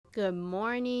Good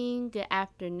morning, good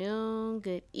afternoon,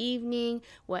 good evening,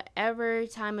 whatever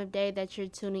time of day that you're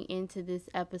tuning into this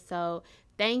episode.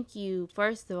 Thank you,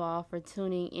 first of all, for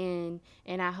tuning in,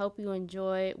 and I hope you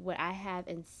enjoyed what I have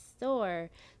in store.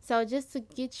 So, just to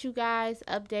get you guys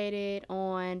updated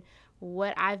on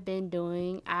what I've been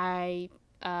doing, I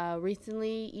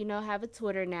recently, have a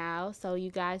Twitter now, so you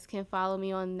guys can follow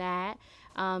me on that.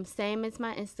 Same as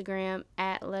my Instagram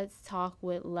at Let's Talk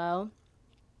with Lo.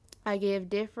 I give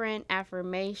different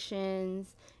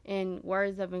affirmations and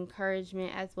words of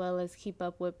encouragement as well as keep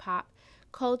up with pop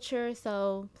culture.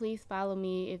 So please follow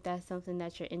me if that's something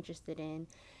that you're interested in.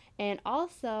 And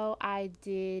also, I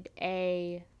did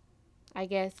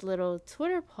little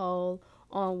Twitter poll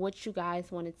on what you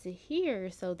guys wanted to hear.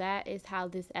 So that is how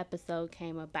this episode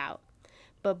came about.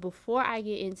 But before I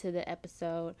get into the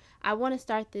episode, I want to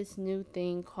start this new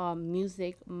thing called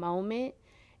Music Moment.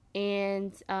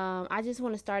 And I just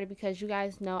want to start it because you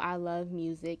guys know I love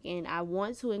music and I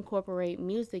want to incorporate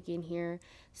music in here.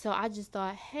 So I just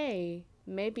thought, hey,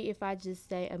 maybe if I just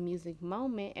say a music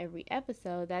moment every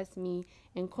episode, that's me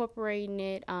incorporating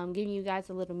it, giving you guys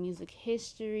a little music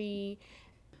history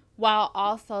while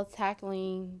also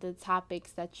tackling the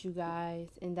topics that you guys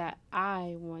and that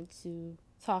I want to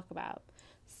talk about.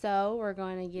 So, we're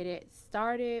going to get it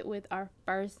started with our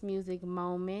first music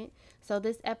moment. So,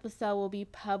 this episode will be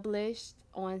published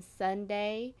on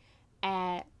Sunday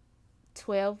at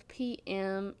 12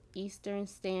 p.m. Eastern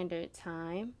Standard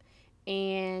Time.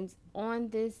 And on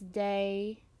this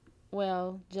day,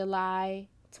 July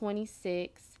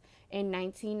 26th in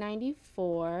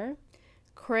 1994,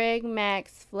 Craig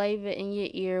Mack's Flavor in Your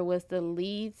Ear was the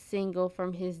lead single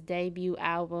from his debut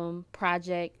album,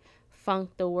 Project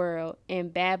Funk the World,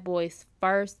 and Bad Boy's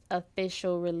first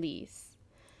official release.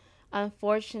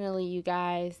 Unfortunately, you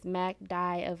guys, Mac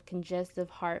died of congestive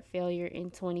heart failure in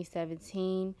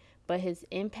 2017, but his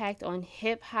impact on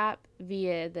hip hop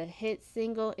via the hit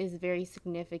single is very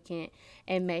significant,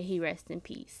 and may he rest in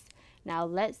peace. Now,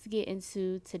 let's get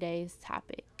into today's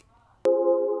topic.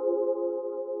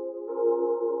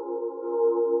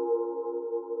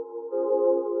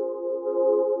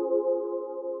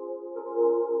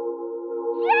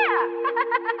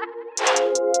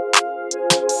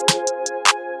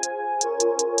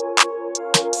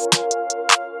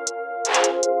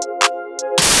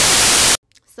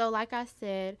 So, like I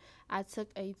said, I took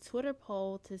a Twitter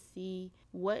poll to see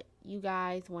what you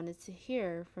guys wanted to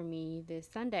hear from me this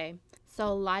Sunday.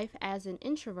 So, life as an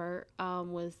introvert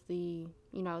was the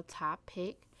top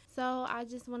pick. So, I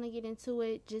just want to get into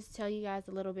it, just tell you guys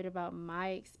a little bit about my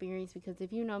experience because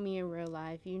if you know me in real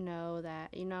life, you know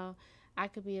that I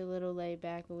could be a little laid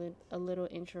back, a little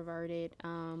introverted,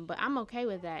 but I'm okay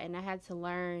with that, and I had to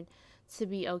learn to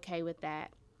be okay with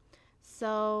that.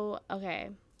 So, okay.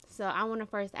 So, I want to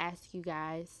first ask you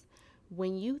guys,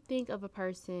 when you think of a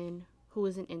person who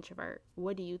is an introvert,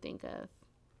 what do you think of?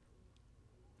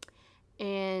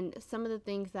 And some of the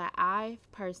things that I've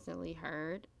personally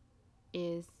heard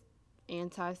is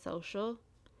antisocial,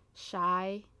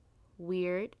 shy,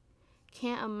 weird,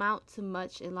 can't amount to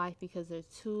much in life because they're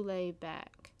too laid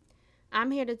back.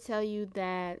 I'm here to tell you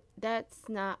that that's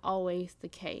not always the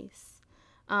case.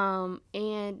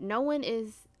 And no one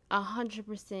is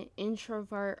 100%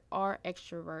 introvert or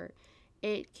extrovert.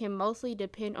 It can mostly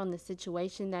depend on the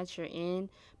situation that you're in.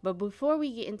 But before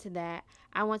we get into that,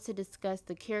 I want to discuss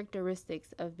the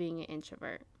characteristics of being an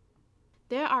introvert.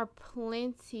 There are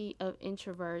plenty of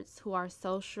introverts who are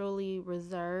socially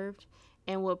reserved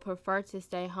and would prefer to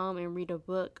stay home and read a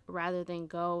book rather than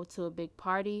go to a big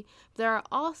party. There are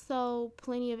also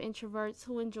plenty of introverts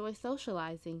who enjoy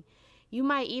socializing. You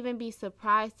might even be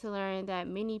surprised to learn that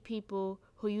many people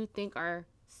who you think are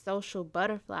social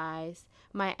butterflies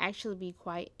might actually be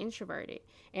quite introverted.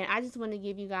 And I just want to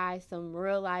give you guys some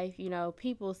real life,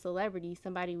 people, celebrities,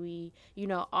 somebody we,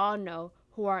 all know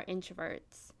who are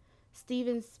introverts.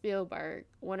 Steven Spielberg,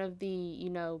 one of the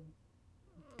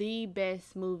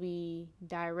best movie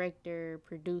director,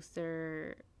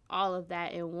 producer, all of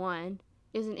that in one,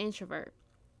 is an introvert.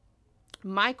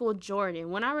 Michael Jordan.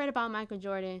 When I read about Michael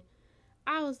Jordan,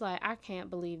 I was like, I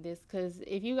can't believe this. Because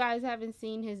if you guys haven't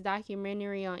seen his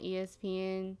documentary on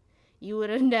ESPN, you would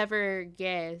have never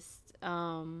guessed.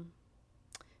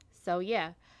 So,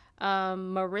 yeah.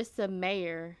 Marissa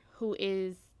Mayer, who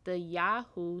is the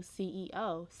Yahoo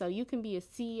CEO. So, you can be a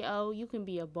CEO, you can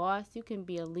be a boss, you can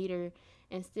be a leader,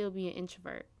 and still be an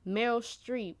introvert. Meryl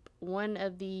Streep, one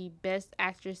of the best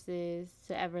actresses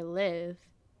to ever live,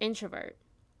 introvert.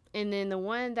 And then the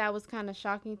one that was kind of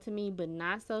shocking to me, but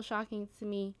not so shocking to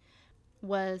me,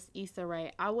 was Issa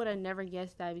Rae. I would have never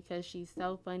guessed that because she's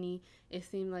so funny. It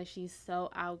seemed like she's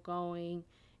so outgoing,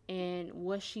 and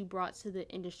what she brought to the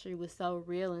industry was so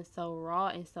real and so raw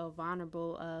and so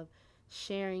vulnerable of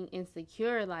sharing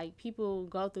insecure. Like, people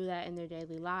go through that in their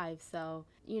daily lives. So,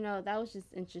 that was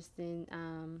just interesting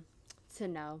to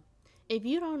know. If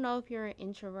you don't know if you're an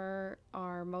introvert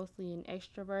or mostly an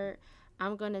extrovert,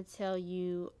 I'm going to tell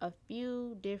you a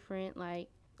few different,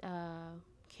 uh,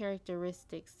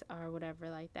 characteristics or whatever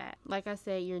like that. Like I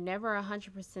said, you're never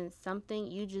 100%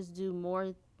 something. You just do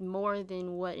more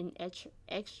than what an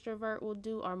extrovert will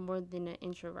do or more than an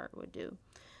introvert would do.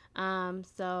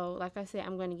 So like I said,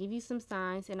 I'm going to give you some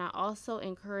signs, and I also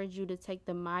encourage you to take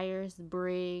the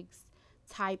Myers-Briggs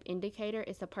type indicator.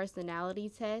 It's a personality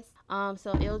test.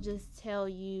 So it'll just tell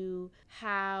you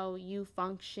how you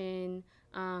function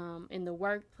in the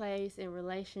workplace, in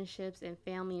relationships, and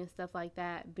family and stuff like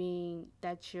that, being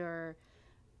that you're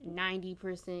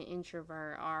 90%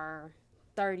 introvert or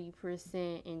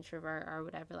 30% introvert or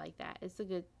whatever like that. It's a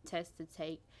good test to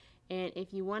take. And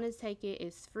if you want to take it,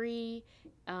 it's free.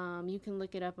 You can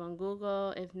look it up on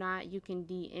Google. If not, you can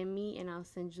DM me and I'll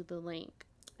send you the link.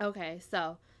 Okay,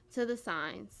 so to the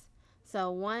signs.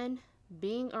 So, one,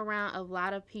 being around a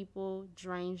lot of people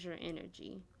drains your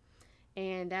energy.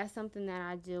 And that's something that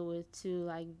I deal with too.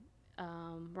 Like,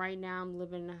 right now, I'm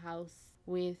living in a house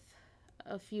with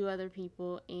a few other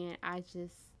people, and I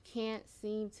just can't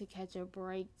seem to catch a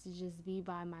break to just be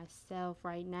by myself.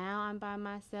 Right now, I'm by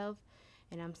myself,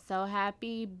 and I'm so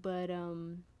happy, but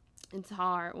it's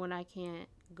hard when I can't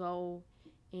go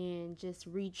and just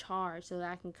recharge so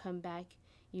that I can come back,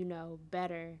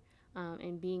 better,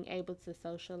 and being able to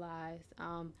socialize.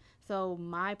 So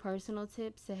my personal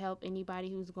tips to help anybody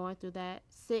who's going through that: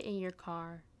 sit in your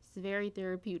car. It's very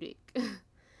therapeutic.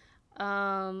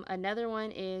 Another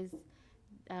one is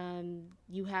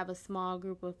you have a small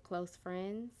group of close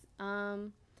friends.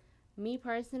 Me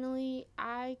personally,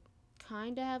 I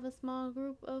kind of have a small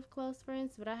group of close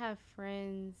friends, but I have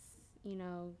friends,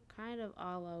 kind of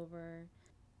all over,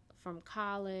 from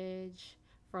college,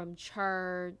 from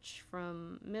church,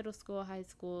 from middle school, high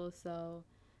school. So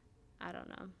I don't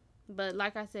know. But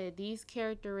like I said, these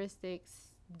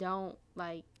characteristics don't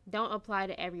apply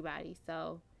to everybody.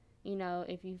 So,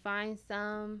 if you find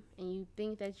some and you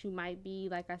think that you might be,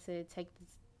 like I said,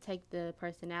 take the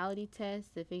personality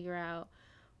test to figure out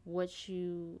what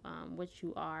you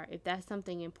are. If that's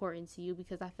something important to you,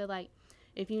 because I feel like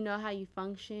if you know how you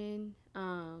function,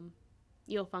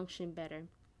 you'll function better.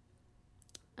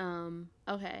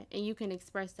 Okay, and you can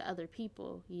express to other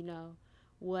people,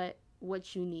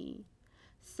 what you need.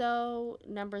 So,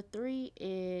 number three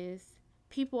is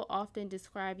people often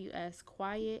describe you as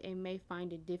quiet and may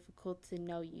find it difficult to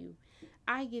know you.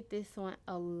 I get this one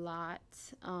a lot.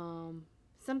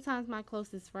 Sometimes my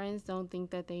closest friends don't think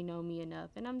that they know me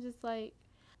enough, and I'm just like,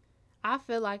 I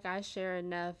feel like I share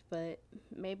enough, but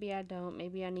maybe I don't.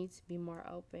 Maybe I need to be more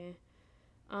open.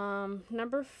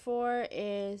 Number four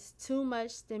is too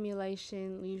much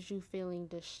stimulation leaves you feeling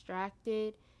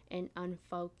distracted and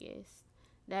unfocused.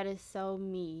 That is so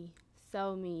me.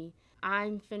 So me.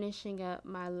 I'm finishing up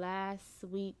my last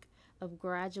week of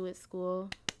graduate school.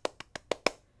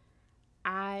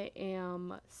 I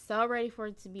am so ready for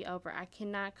it to be over. I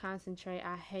cannot concentrate.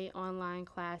 I hate online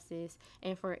classes.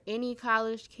 And for any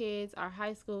college kids or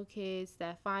high school kids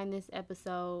that find this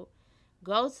episode,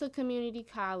 go to community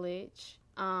college,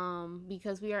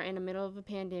 because we are in the middle of a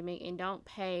pandemic, and don't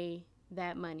pay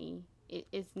that money.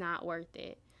 It's not worth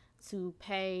it to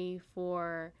pay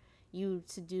for you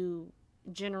to do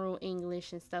general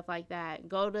English and stuff like that.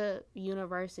 Go to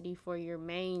university for your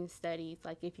main studies,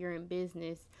 like if you're in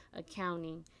business,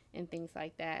 accounting, and things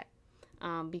like that.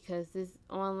 Because this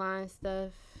online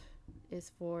stuff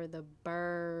is for the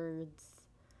birds.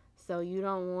 So you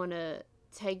don't want to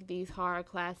take these hard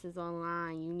classes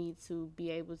online. You need to be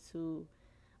able to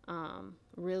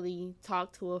really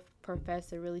talk to a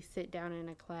professor, really sit down in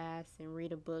a class and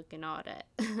read a book and all that.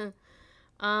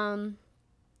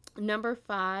 Number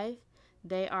five,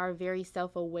 they are very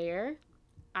self-aware.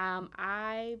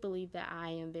 I believe that I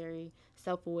am very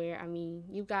self-aware. I mean,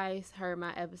 you guys heard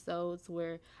my episodes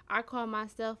where I call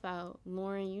myself out.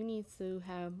 Lauren, you need to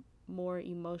have more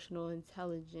emotional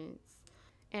intelligence.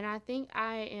 And I think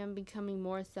I am becoming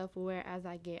more self-aware as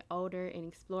I get older and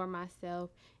explore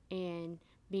myself and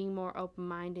being more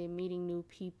open-minded, meeting new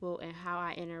people, and how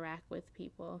I interact with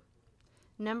people.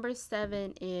 Number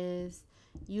seven is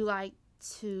you like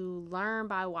to learn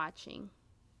by watching.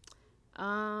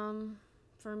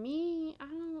 For me,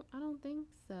 I don't think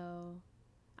so.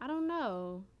 I don't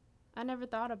know. I never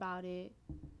thought about it.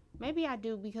 Maybe I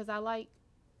do because I like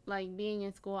like being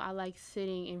in school, I like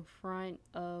sitting in front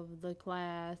of the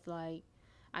class. Like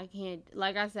I can't,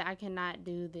 like I said, I cannot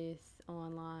do this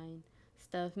online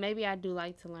stuff. Maybe I do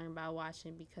like to learn by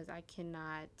watching because I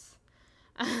cannot.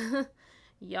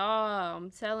 Y'all, I'm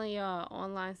telling y'all,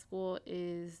 online school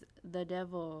is the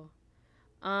devil.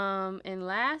 And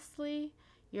lastly,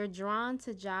 you're drawn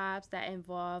to jobs that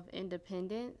involve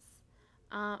independence.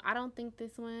 I don't think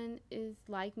this one is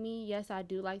like me. Yes, I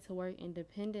do like to work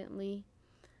independently.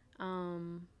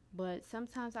 Um, but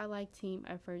sometimes I like team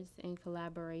efforts and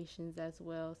collaborations as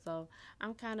well. So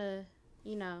I'm kind of,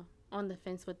 you know, on the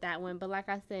fence with that one. But like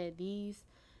I said, these,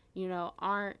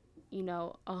 aren't,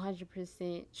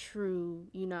 100% true,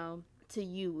 to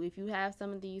you. If you have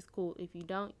some of these, cool. If you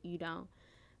don't, you don't.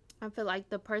 I feel like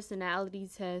the personality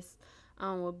test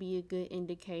will be a good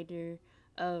indicator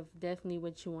of definitely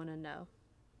what you want to know.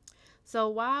 So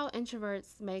while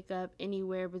introverts make up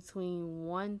anywhere between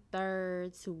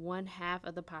 1/3 to 1/2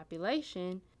 of the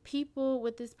population, people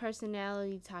with this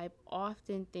personality type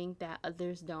often think that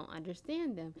others don't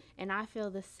understand them. And I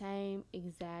feel the same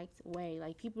exact way.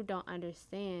 Like people don't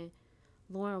understand,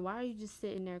 Lauren, why are you just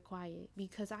sitting there quiet?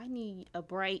 Because I need a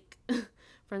break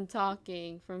from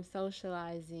talking, from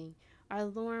socializing. Or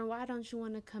Lauren, why don't you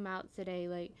want to come out today?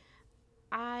 Like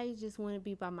I just want to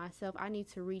be by myself. I need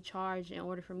to you in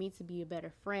order for me to be a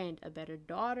better friend, a better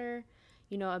daughter,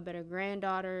 a better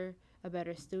granddaughter, a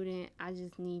better student. I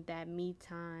just need that me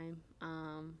time.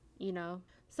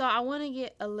 So I want to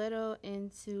get a little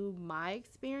into my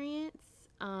experience.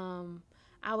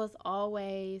 I was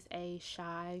always a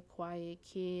shy, quiet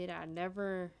kid. I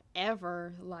never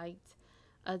ever liked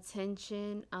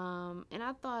attention. And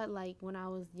I thought like when I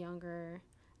was younger,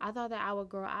 I thought that I would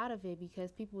grow out of it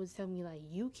because people would tell me like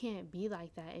you can't be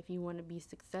like that if you want to be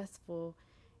successful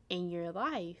in your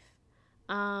life.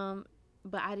 Um,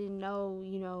 but I didn't know,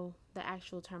 the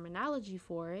actual terminology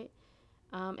for it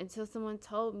until someone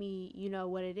told me,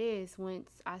 what it is once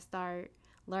I start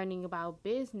learning about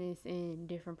business and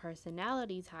different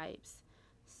personality types.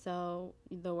 So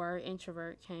the word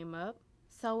introvert came up.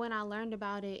 So when I learned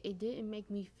about it, it didn't make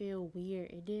me feel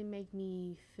weird. It didn't make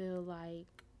me feel like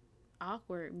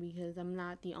awkward because I'm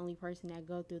not the only person that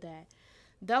go through that.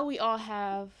 Though we all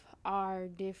have our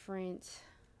different,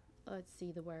 let's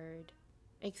see the word,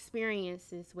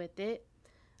 experiences with it.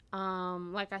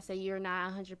 Like I said, you're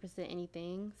not 100%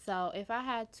 anything. So if I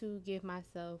had to give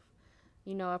myself,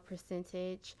 a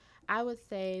percentage, I would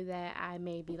say that I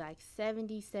may be like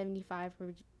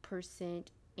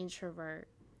 70-75% introvert,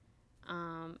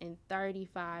 and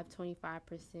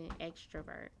 35-25%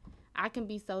 extrovert. I can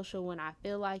be social when I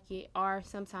feel like it, or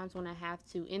sometimes when I have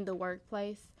to. In the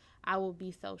workplace, I will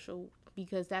be social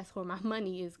because that's where my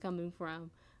money is coming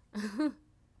from.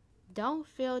 Don't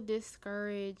feel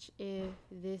discouraged if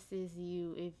this is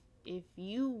you. If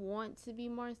you want to be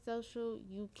more social,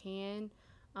 you can.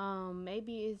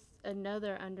 Maybe it's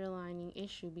another underlining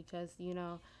issue because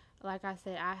like I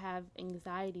said, I have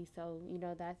anxiety, so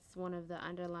that's one of the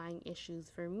underlying issues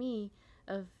for me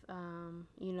of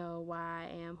why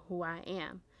I am who I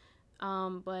am.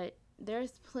 But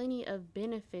there's plenty of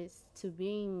benefits to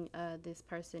being this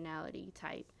personality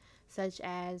type, such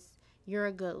as you're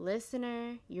a good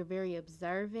listener, you're very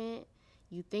observant,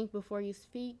 you think before you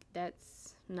speak.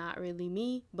 That's not really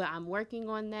me, but I'm working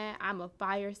on that. I'm a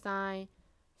fire sign,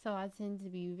 so I tend to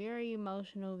be very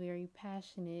emotional, very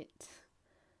passionate.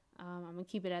 I'm gonna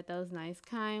keep it at those nice,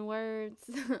 kind words.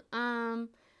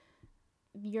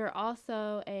 You're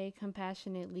also a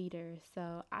compassionate leader,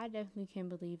 so I definitely can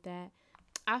believe that.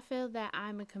 I feel that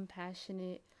I'm a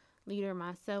compassionate leader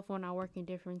myself when I work in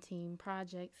different team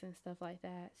projects and stuff like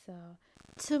that. So,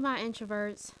 to my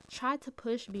introverts, try to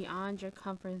push beyond your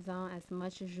comfort zone as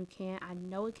much as you can. I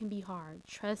know it can be hard,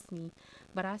 trust me,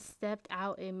 but I stepped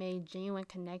out and made genuine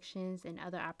connections and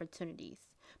other opportunities.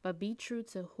 But be true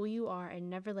to who you are and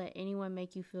never let anyone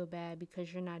make you feel bad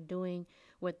because you're not doing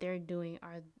what they're doing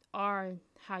or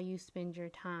how you spend your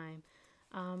time.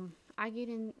 I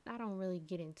don't really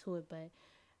get into it, but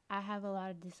I have a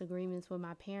lot of disagreements with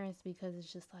my parents because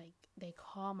it's just like they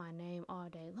call my name all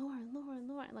day. Lauren, Lauren,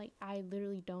 Lauren. Like I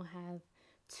literally don't have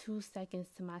 2 seconds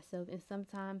to myself. And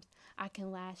sometimes I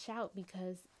can lash out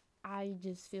because I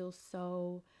just feel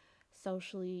so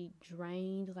socially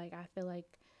drained. Like I feel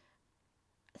like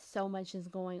so much is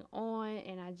going on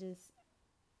and I just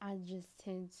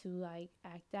tend to like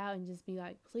act out and just be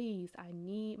like, please, I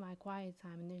need my quiet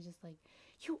time. And they're just like,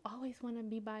 you always want to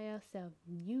be by yourself.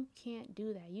 You can't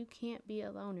do that. You can't be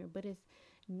a loner. But it's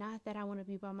not that I want to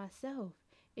be by myself.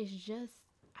 It's just,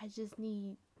 I just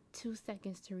need 2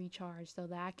 seconds to recharge so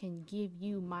that I can give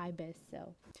you my best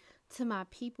self. To my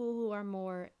people who are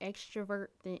more extrovert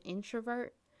than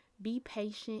introvert, be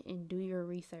patient and do your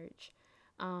research.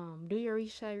 Do your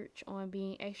research on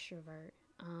being extrovert,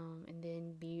 and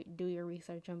then do your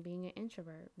research on being an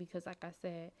introvert. Because, like I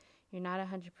said, you're not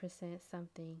 100%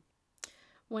 something.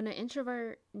 When an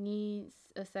introvert needs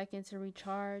a second to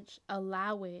recharge,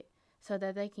 allow it so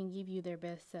that they can give you their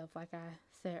best self. Like I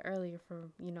said earlier,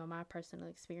 from my personal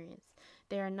experience,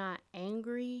 they are not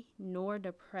angry nor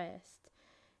depressed.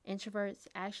 Introverts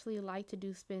actually like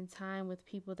to spend time with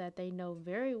people that they know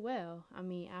very well. I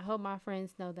mean, I hope my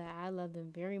friends know that I love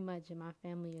them very much, and my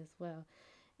family as well,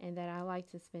 and that I like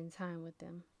to spend time with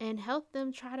them and help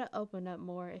them try to open up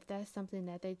more if that's something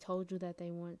that they told you that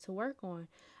they want to work on.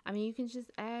 I mean, you can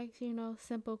just ask,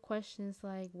 simple questions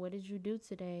like, what did you do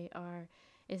today? Or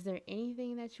is there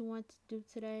anything that you want to do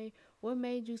today? What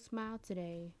made you smile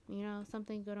today?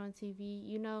 Something good on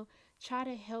TV. Try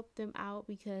to help them out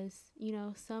because,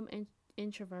 some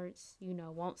introverts,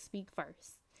 won't speak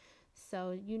first.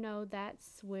 So,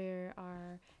 that's where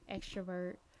our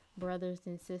extrovert brothers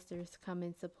and sisters come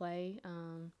into play.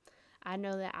 I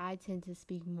know that I tend to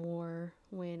speak more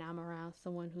when I'm around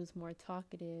someone who's more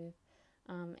talkative,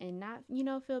 and not,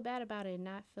 feel bad about it,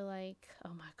 not feel like,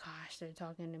 oh my gosh, they're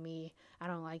talking to me. I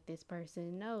don't like this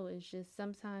person. No, it's just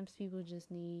sometimes people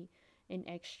just need an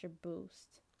extra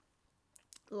boost.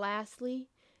 Lastly,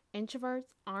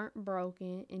 introverts aren't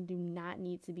broken and do not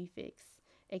need to be fixed.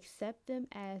 Accept them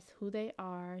as who they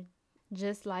are,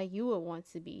 just like you would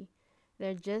want to be.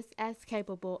 They're just as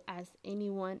capable as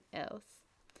anyone else.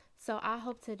 So I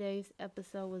hope today's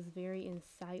episode was very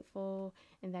insightful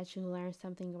and that you learned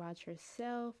something about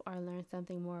yourself or learned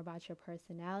something more about your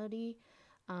personality.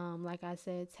 Like I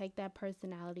said, take that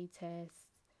personality test.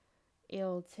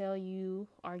 It'll tell you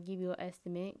or give you an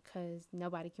estimate because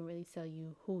nobody can really tell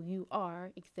you who you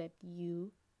are except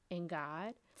you and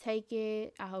God. Take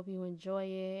it. I hope you enjoy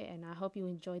it, and I hope you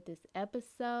enjoyed this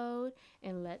episode.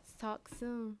 And let's talk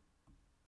soon.